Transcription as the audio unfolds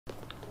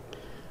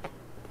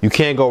You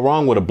can't go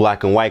wrong with a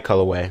black and white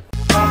colorway.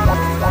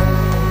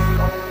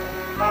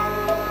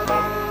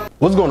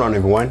 What's going on,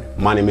 everyone?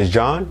 My name is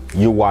John.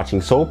 You're watching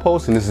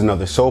Solepost, and this is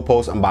another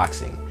Solepost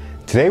unboxing.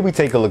 Today we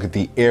take a look at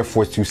the Air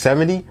Force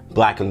 270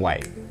 black and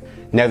white.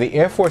 Now, the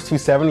Air Force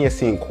 270 has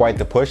seen quite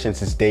the push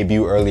since its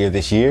debut earlier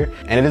this year,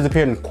 and it has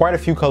appeared in quite a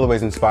few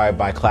colorways inspired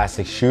by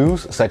classic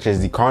shoes such as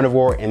the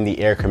Carnivore and the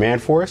Air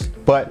Command Force.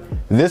 But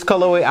this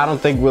colorway I don't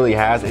think really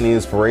has any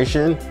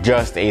inspiration,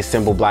 just a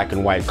simple black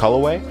and white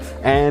colorway,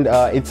 and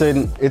it's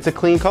a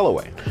clean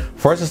colorway.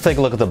 First, let's take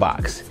a look at the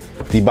box.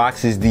 The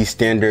box is the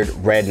standard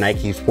red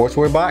Nike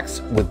sportswear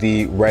box with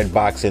the red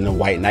box and the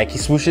white Nike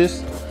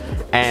swooshes,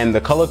 and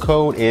the color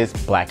code is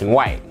black and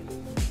white.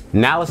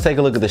 Now let's take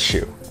a look at the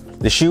shoe.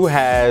 The shoe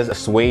has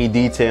suede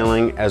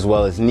detailing as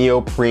well as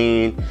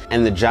neoprene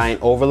and the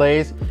giant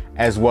overlays,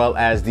 as well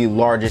as the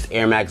largest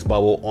Air Max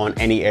bubble on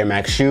any Air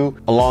Max shoe,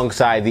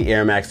 alongside the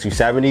Air Max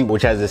 270,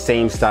 which has the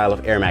same style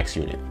of Air Max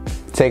unit.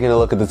 Taking a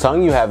look at the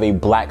tongue, you have a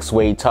black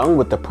suede tongue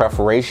with the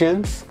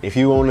perforations. If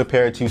you own a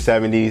pair of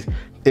 270s,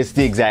 it's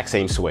the exact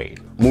same suede.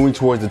 Moving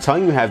towards the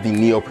tongue, you have the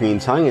neoprene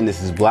tongue, and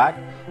this is black,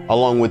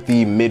 along with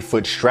the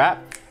midfoot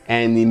strap,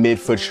 and the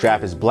midfoot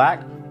strap is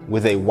black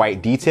with a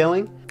white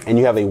detailing. And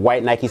you have a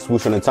white Nike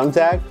swoosh on the tongue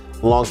tag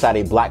alongside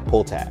a black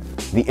pull tab.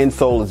 The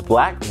insole is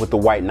black with the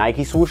white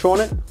Nike swoosh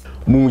on it.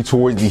 Moving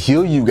towards the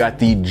heel, you've got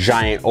the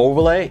giant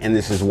overlay, and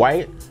this is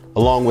white,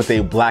 along with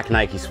a black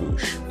Nike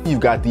swoosh.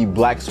 You've got the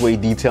black suede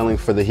detailing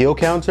for the heel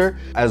counter,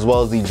 as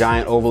well as the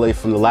giant overlay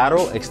from the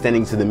lateral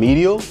extending to the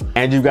medial.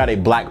 And you've got a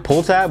black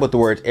pull tab with the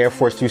words Air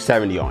Force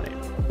 270 on it.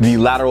 The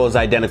lateral is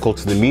identical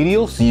to the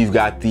medial, so you've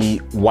got the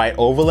white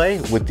overlay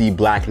with the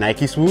black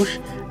Nike swoosh,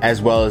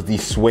 as well as the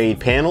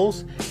suede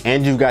panels,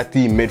 and you've got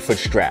the midfoot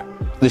strap.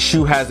 The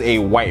shoe has a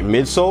white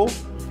midsole,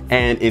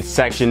 and it's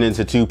sectioned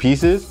into two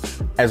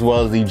pieces, as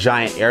well as the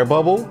giant air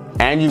bubble,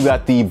 and you've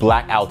got the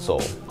black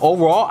outsole.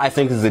 Overall, I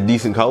think this is a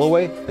decent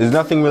colorway. There's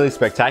nothing really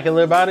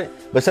spectacular about it,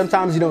 but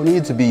sometimes you don't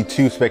need to be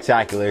too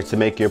spectacular to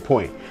make your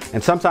point,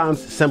 and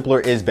sometimes simpler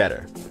is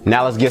better.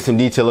 Now let's get some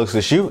detailed looks at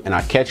the shoe, and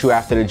I'll catch you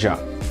after the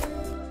jump.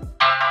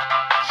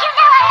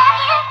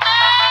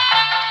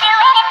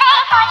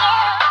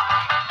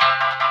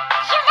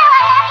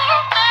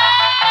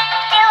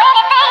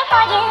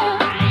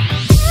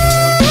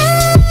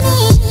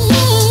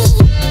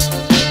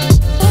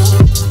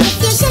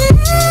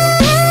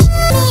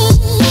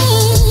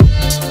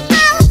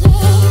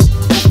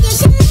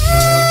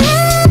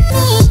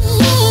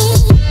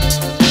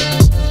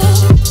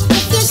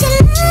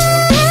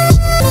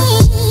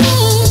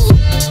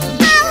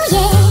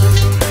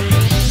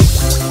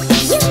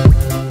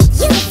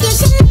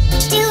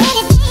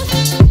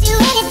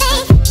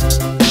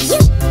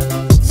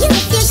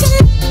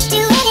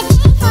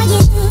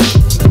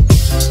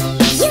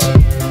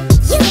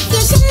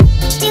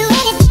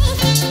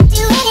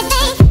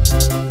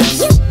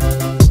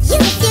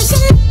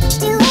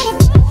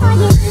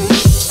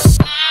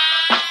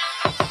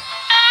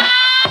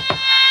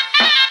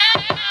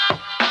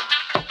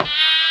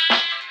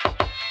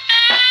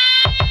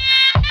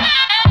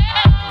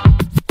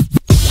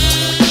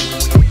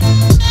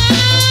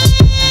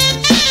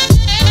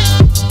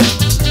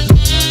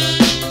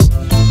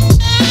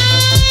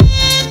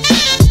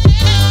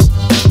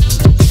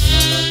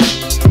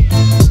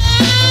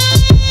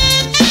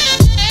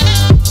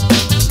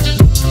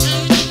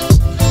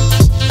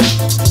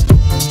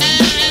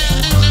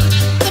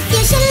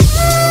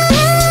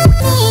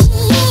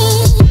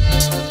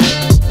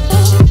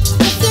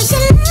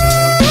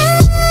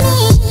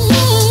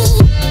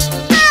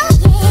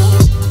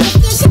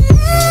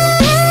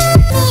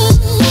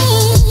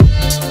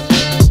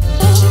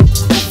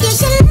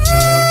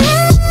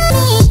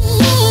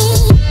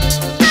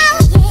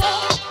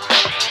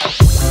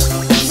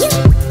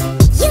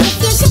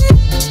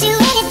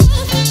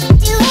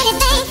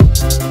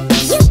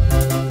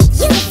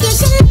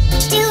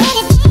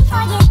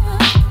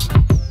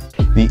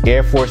 The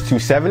Air Force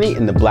 270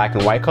 in the black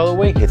and white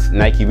colorway hits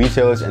Nike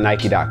retailers and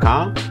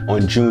Nike.com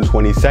on June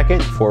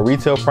 22nd for a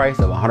retail price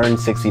of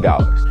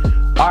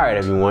 $160. Alright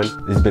everyone,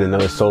 this has been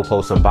another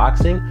Solepost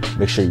unboxing.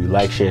 Make sure you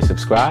like, share, and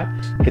subscribe.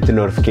 Hit the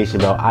notification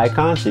bell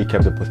icon so you're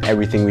kept up with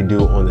everything we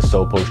do on the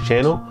Solepost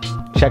channel.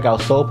 Check out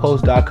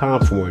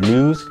solepost.com for more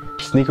news,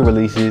 sneaker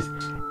releases,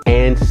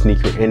 and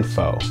sneaker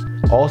info.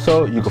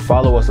 Also, you can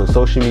follow us on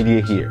social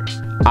media here.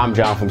 I'm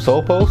John from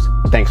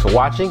Solepost. Thanks for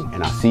watching,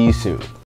 and I'll see you soon.